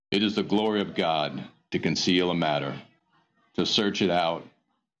It is the glory of God to conceal a matter. To search it out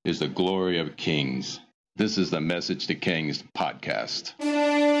is the glory of kings. This is the Message to Kings podcast.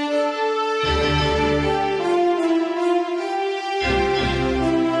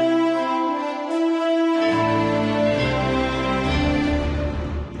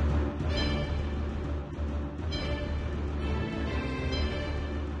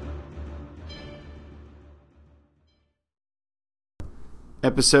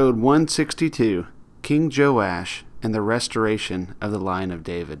 Episode 162, King Joash and the Restoration of the Line of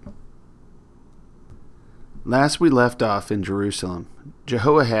David. Last we left off in Jerusalem,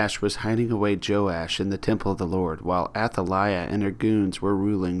 Jehoash was hiding away Joash in the temple of the Lord, while Athaliah and her goons were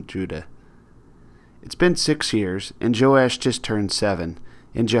ruling Judah. It's been 6 years, and Joash just turned 7,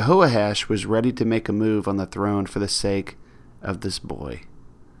 and Jehoash was ready to make a move on the throne for the sake of this boy.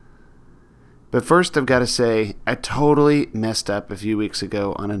 But first I've got to say, I totally messed up a few weeks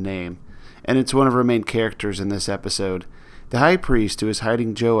ago on a name, and it's one of our main characters in this episode. The high priest who is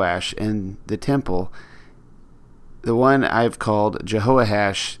hiding Joash in the temple, the one I've called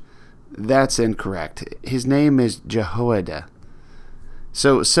Jehoash, that's incorrect. His name is Jehoiada.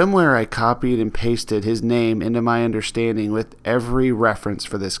 So somewhere I copied and pasted his name into my understanding with every reference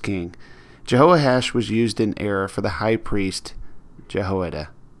for this king. Jehoash was used in error for the high priest,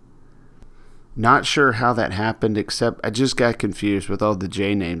 Jehoiada. Not sure how that happened, except I just got confused with all the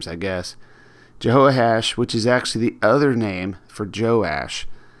J names, I guess. Jehoash, which is actually the other name for Joash.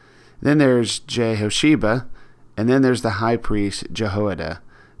 Then there's Jehosheba, and then there's the high priest, Jehoiada.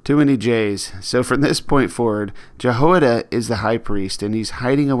 Too many J's. So from this point forward, Jehoiada is the high priest, and he's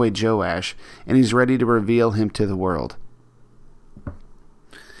hiding away Joash, and he's ready to reveal him to the world.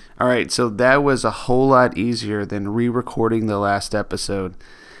 Alright, so that was a whole lot easier than re-recording the last episode.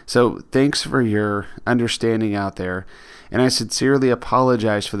 So thanks for your understanding out there, and I sincerely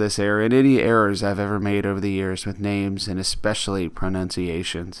apologize for this error and any errors I've ever made over the years with names and especially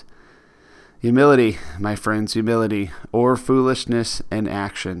pronunciations. Humility, my friends, humility, or foolishness and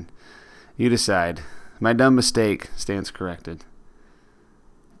action. You decide. My dumb mistake stands corrected.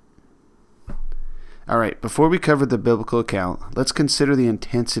 Alright, before we cover the biblical account, let's consider the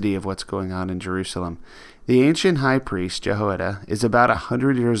intensity of what's going on in Jerusalem. The ancient high priest, Jehoiada, is about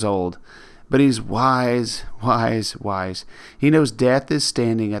 100 years old, but he's wise. He knows death is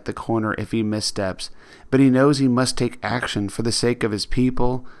standing at the corner if he missteps, but he knows he must take action for the sake of his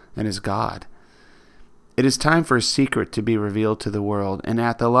people and his God. It is time for a secret to be revealed to the world, and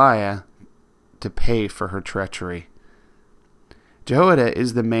Athaliah to pay for her treachery. Jehoiada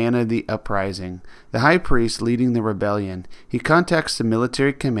is the man of the uprising, the high priest leading the rebellion. He contacts the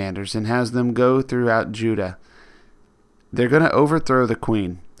military commanders and has them go throughout Judah. They're going to overthrow the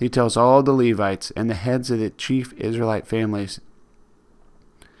queen. He tells all the Levites and the heads of the chief Israelite families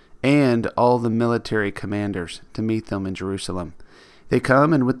and all the military commanders to meet them in Jerusalem. They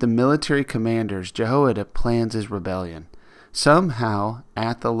come, and with the military commanders, Jehoiada plans his rebellion. Somehow,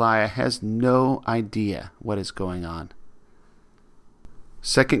 Athaliah has no idea what is going on.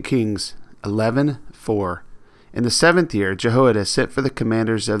 2 Kings 11:4. In the 7th year, Jehoiada sent for the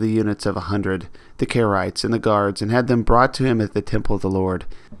commanders of the units of 100, the Kerites and the guards, and had them brought to him at the temple of the Lord.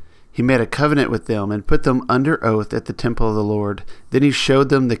 He made a covenant with them and put them under oath at the temple of the Lord. Then he showed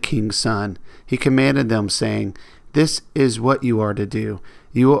them the king's son. He commanded them, saying, "This is what you are to do.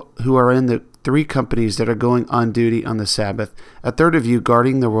 You who are in the 3 companies that are going on duty on the Sabbath, a third of you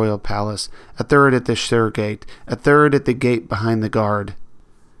guarding the royal palace, a third at the Sur gate, a third at the gate behind the guard,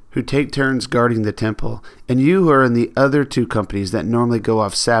 who take turns guarding the temple, and you who are in the other 2 companies that normally go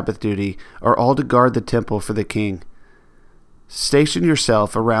off Sabbath duty are all to guard the temple for the king. Station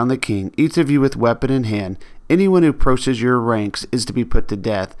yourself around the king, each of you with weapon in hand. Anyone who approaches your ranks is to be put to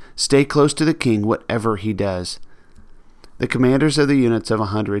death. Stay close to the king, whatever he does." The commanders of the units of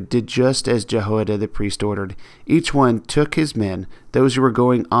 100 did just as Jehoiada the priest ordered. Each one took his men, those who were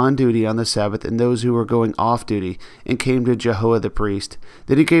going on duty on the Sabbath and those who were going off duty, and came to Jehoiada the priest.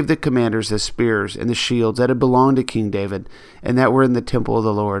 Then he gave the commanders the spears and the shields that had belonged to King David and that were in the temple of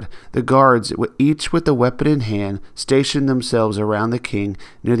the Lord. The guards, each with a weapon in hand, stationed themselves around the king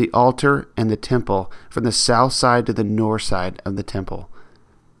near the altar and the temple, from the south side to the north side of the temple.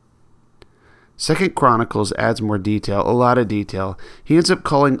 2 Chronicles adds more detail, a lot of detail. He ends up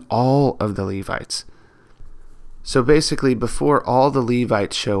calling all of the Levites. So basically, before all the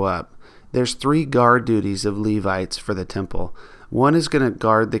Levites show up, there's 3 guard duties of Levites for the temple. One is going to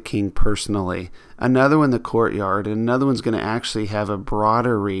guard the king personally, another one the courtyard, and another one's going to actually have a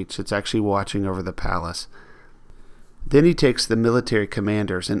broader reach. It's actually watching over the palace. Then he takes the military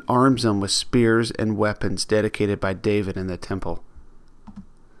commanders and arms them with spears and weapons dedicated by David in the temple.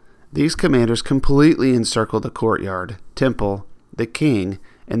 These commanders completely encircle the courtyard, temple, the king,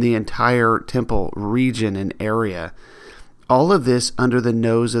 and the entire temple region and area. All of this under the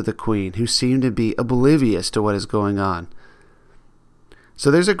nose of the queen, who seemed to be oblivious to what is going on. So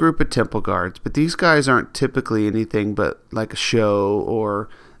there's a group of temple guards, but these guys aren't typically anything but like a show, or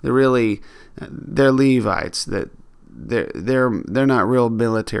they're Levites. That they're not real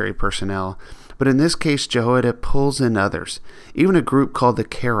military personnel. But in this case, Jehoiada pulls in others, even a group called the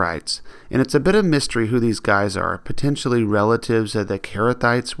Kerites. And it's a bit of mystery who these guys are, potentially relatives of the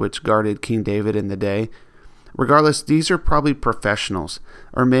Kerethites, which guarded King David in the day. Regardless, these are probably professionals,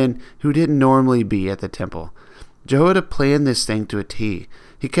 or men who didn't normally be at the temple. Jehoiada planned this thing to a T.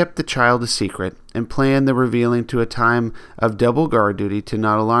 He kept the child a secret and planned the revealing to a time of double guard duty to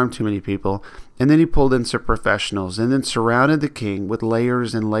not alarm too many people, and then he pulled in some professionals and then surrounded the king with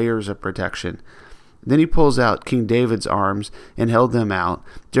layers and layers of protection. Then he pulls out King David's arms and held them out.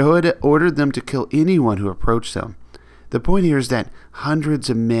 Jehoiada ordered them to kill anyone who approached them. The point here is that hundreds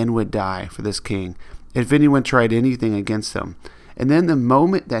of men would die for this king if anyone tried anything against them. And then the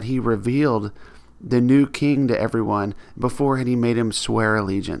moment that he revealed the new king to everyone, beforehand he made him swear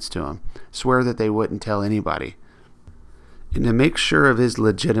allegiance to him, swear that they wouldn't tell anybody. And to make sure of his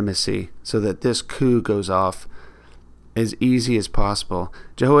legitimacy, so that this coup goes off as easy as possible,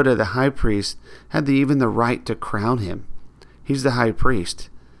 Jehoiada the high priest had even the right to crown him. He's the high priest,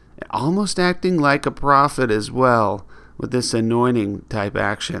 almost acting like a prophet as well, with this anointing type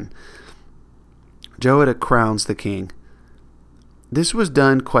action. Jehoiada crowns the king. This was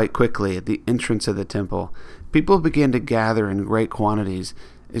done quite quickly at the entrance of the temple. People began to gather in great quantities,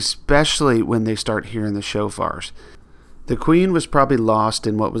 especially when they start hearing the shofars. The queen was probably lost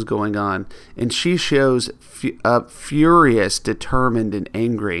in what was going on, and she shows up furious, determined, and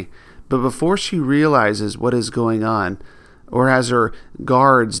angry. But before she realizes what is going on, or has her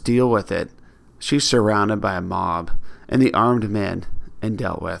guards deal with it, she's surrounded by a mob and the armed men and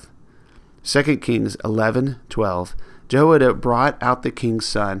dealt with. 2 Kings 11:12. Jehoiada brought out the king's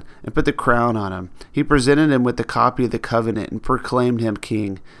son and put the crown on him. He presented him with the copy of the covenant and proclaimed him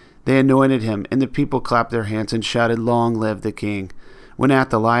king. They anointed him, and the people clapped their hands and shouted, "Long live the king." When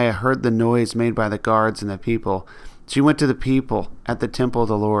Athaliah heard the noise made by the guards and the people, she went to the people at the temple of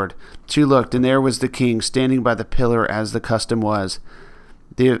the Lord. She looked, and there was the king standing by the pillar as the custom was.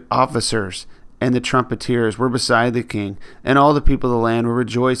 The officers and the trumpeters were beside the king, and all the people of the land were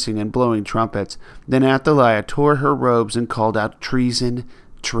rejoicing and blowing trumpets. Then Athaliah tore her robes and called out, "Treason,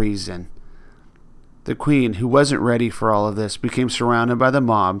 treason." The queen, who wasn't ready for all of this, became surrounded by the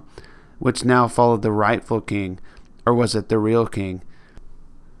mob, which now followed the rightful king, or was it the real king,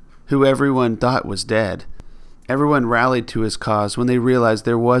 who everyone thought was dead. Everyone rallied to his cause when they realized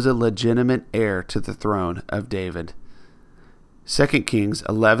there was a legitimate heir to the throne of David. 2 Kings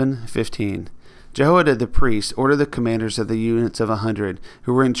 11:15. Jehoiada the priest ordered the commanders of the units of 100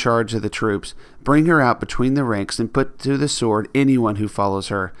 who were in charge of the troops, "Bring her out between the ranks and put to the sword anyone who follows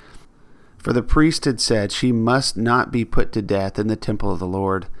her." For the priest had said she must not be put to death in the temple of the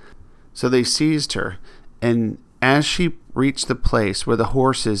Lord. So they seized her, and as she reached the place where the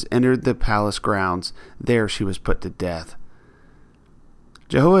horses entered the palace grounds, there she was put to death.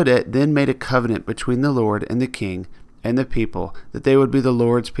 Jehoiada then made a covenant between the Lord and the king and the people, that they would be the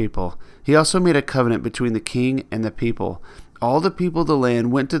Lord's people. He also made a covenant between the king and the people. All the people of the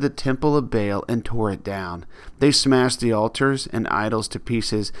land went to the temple of Baal and tore it down. They smashed the altars and idols to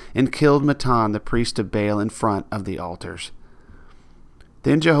pieces and killed Mattan, the priest of Baal, in front of the altars.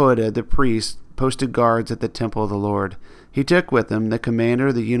 Then Jehoiada the priest posted guards at the temple of the Lord. He took with him the commander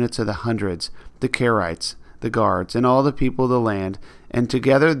of the units of the hundreds, the Kerites, the guards, and all the people of the land, and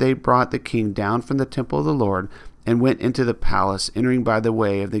together they brought the king down from the temple of the Lord and went into the palace, entering by the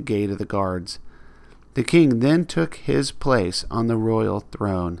way of the gate of the guards. The king then took his place on the royal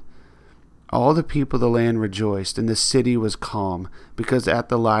throne. All the people of the land rejoiced, and the city was calm, because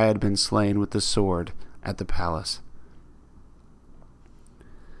Athaliah had been slain with the sword at the palace.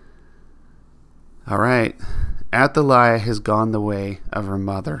 All right, Athaliah has gone the way of her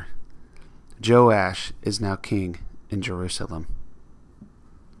mother. Joash is now king in Jerusalem.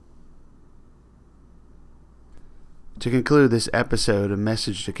 To conclude this episode of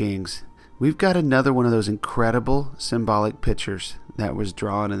Message to Kings, we've got another one of those incredible symbolic pictures that was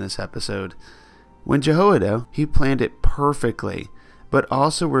drawn in this episode. When Jehoiada, he planned it perfectly, but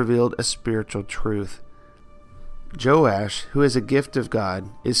also revealed a spiritual truth. Joash, who is a gift of God,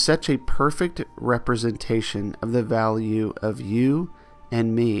 is such a perfect representation of the value of you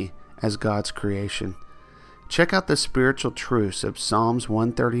and me as God's creation. Check out the spiritual truths of Psalms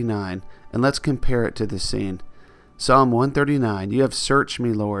 139, and let's compare it to this scene. Psalm 139, You have searched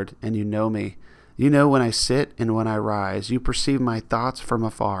me, Lord, and you know me. You know when I sit and when I rise. You perceive my thoughts from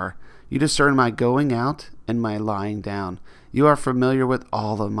afar. You discern my going out and my lying down. You are familiar with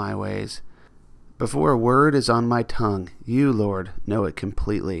all of my ways. Before a word is on my tongue, you, Lord, know it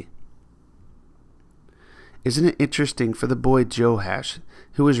completely. Isn't it interesting for the boy Joash,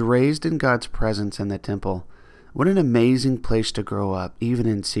 who was raised in God's presence in the temple? What an amazing place to grow up, even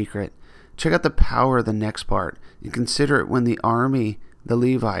in secret. Check out the power of the next part and consider it when the army, the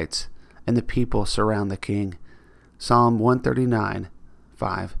Levites, and the people surround the king. Psalm 139,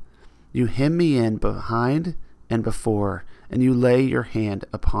 5. You hem me in behind and before, and you lay your hand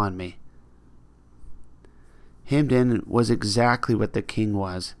upon me. Hemmed in was exactly what the king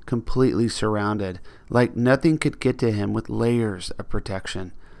was, completely surrounded, like nothing could get to him, with layers of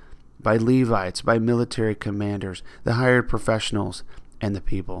protection. By Levites, by military commanders, the hired professionals, and the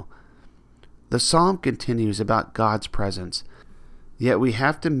people. The psalm continues about God's presence, yet we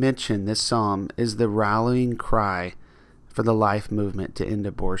have to mention this psalm is the rallying cry for the life movement to end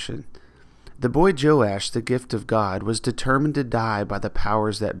abortion. The boy Joash, the gift of God, was determined to die by the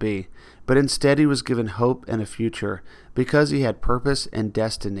powers that be, but instead he was given hope and a future because he had purpose and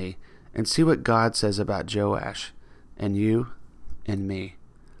destiny. And see what God says about Joash, and you, and me.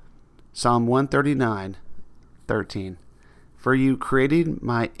 Psalm 139, 13. For you created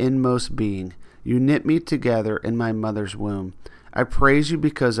my inmost being. You knit me together in my mother's womb. I praise you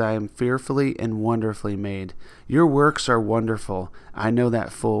because I am fearfully and wonderfully made. Your works are wonderful. I know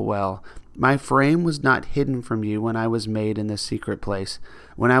that full well. My frame was not hidden from you when I was made in the secret place,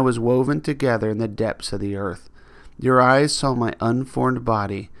 when I was woven together in the depths of the earth. Your eyes saw my unformed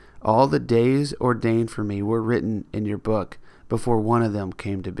body. All the days ordained for me were written in your book before one of them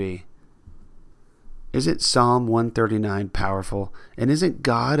came to be. Isn't Psalm 139 powerful? And isn't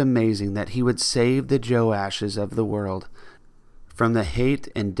God amazing that he would save the Joashes of the world from the hate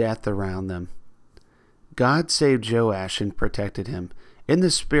and death around them? God saved Joash and protected him. In the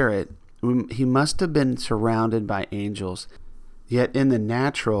spirit, he must have been surrounded by angels. Yet in the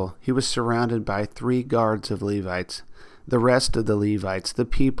natural, he was surrounded by 3 guards of Levites. The rest of the Levites, the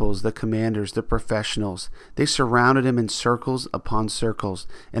peoples, the commanders, the professionals, they surrounded him in circles upon circles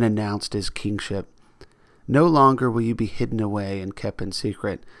and announced his kingship. No longer will you be hidden away and kept in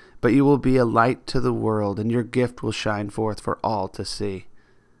secret, but you will be a light to the world, and your gift will shine forth for all to see.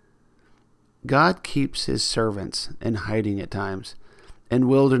 God keeps his servants in hiding at times, in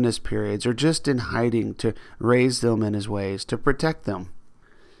wilderness periods, or just in hiding to raise them in his ways, to protect them.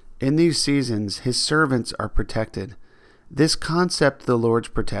 In these seasons, his servants are protected. This concept of the Lord's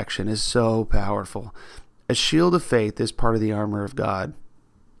protection is so powerful. A shield of faith is part of the armor of God.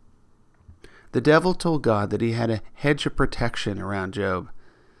 The devil told God that he had a hedge of protection around Job.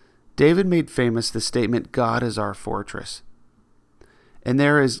 David made famous the statement, God is our fortress. And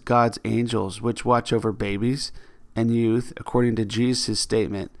there is God's angels, which watch over babies and youth, according to Jesus'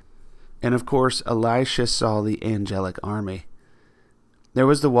 statement. And of course, Elisha saw the angelic army. There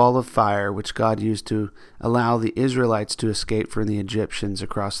was the wall of fire, which God used to allow the Israelites to escape from the Egyptians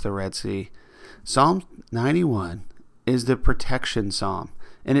across the Red Sea. Psalm 91 is the protection psalm,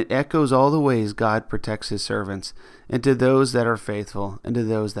 and it echoes all the ways God protects his servants, and to those that are faithful, and to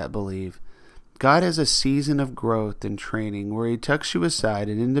those that believe. God has a season of growth and training where he tucks you aside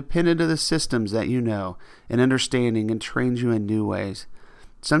and independent of the systems that you know and understanding and trains you in new ways,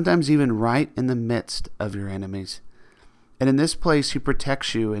 sometimes even right in the midst of your enemies. And in this place he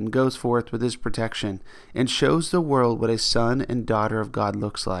protects you and goes forth with his protection and shows the world what a son and daughter of God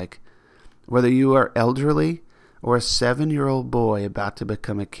looks like. Whether you are elderly or a 7-year-old boy about to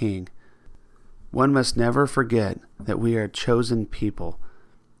become a king, one must never forget that we are a chosen people,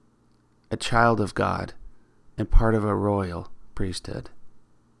 a child of God, and part of a royal priesthood.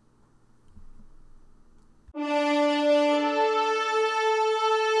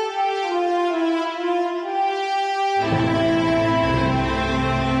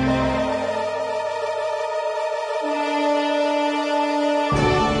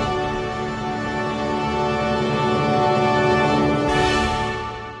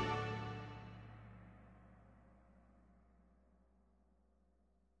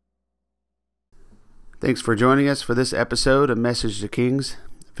 Thanks for joining us for this episode of Message to Kings.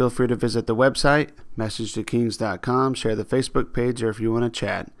 Feel free to visit the website, messagetokings.com, share the Facebook page, or if you want to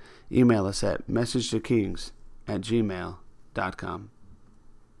chat, email us at messagetokings@gmail.com.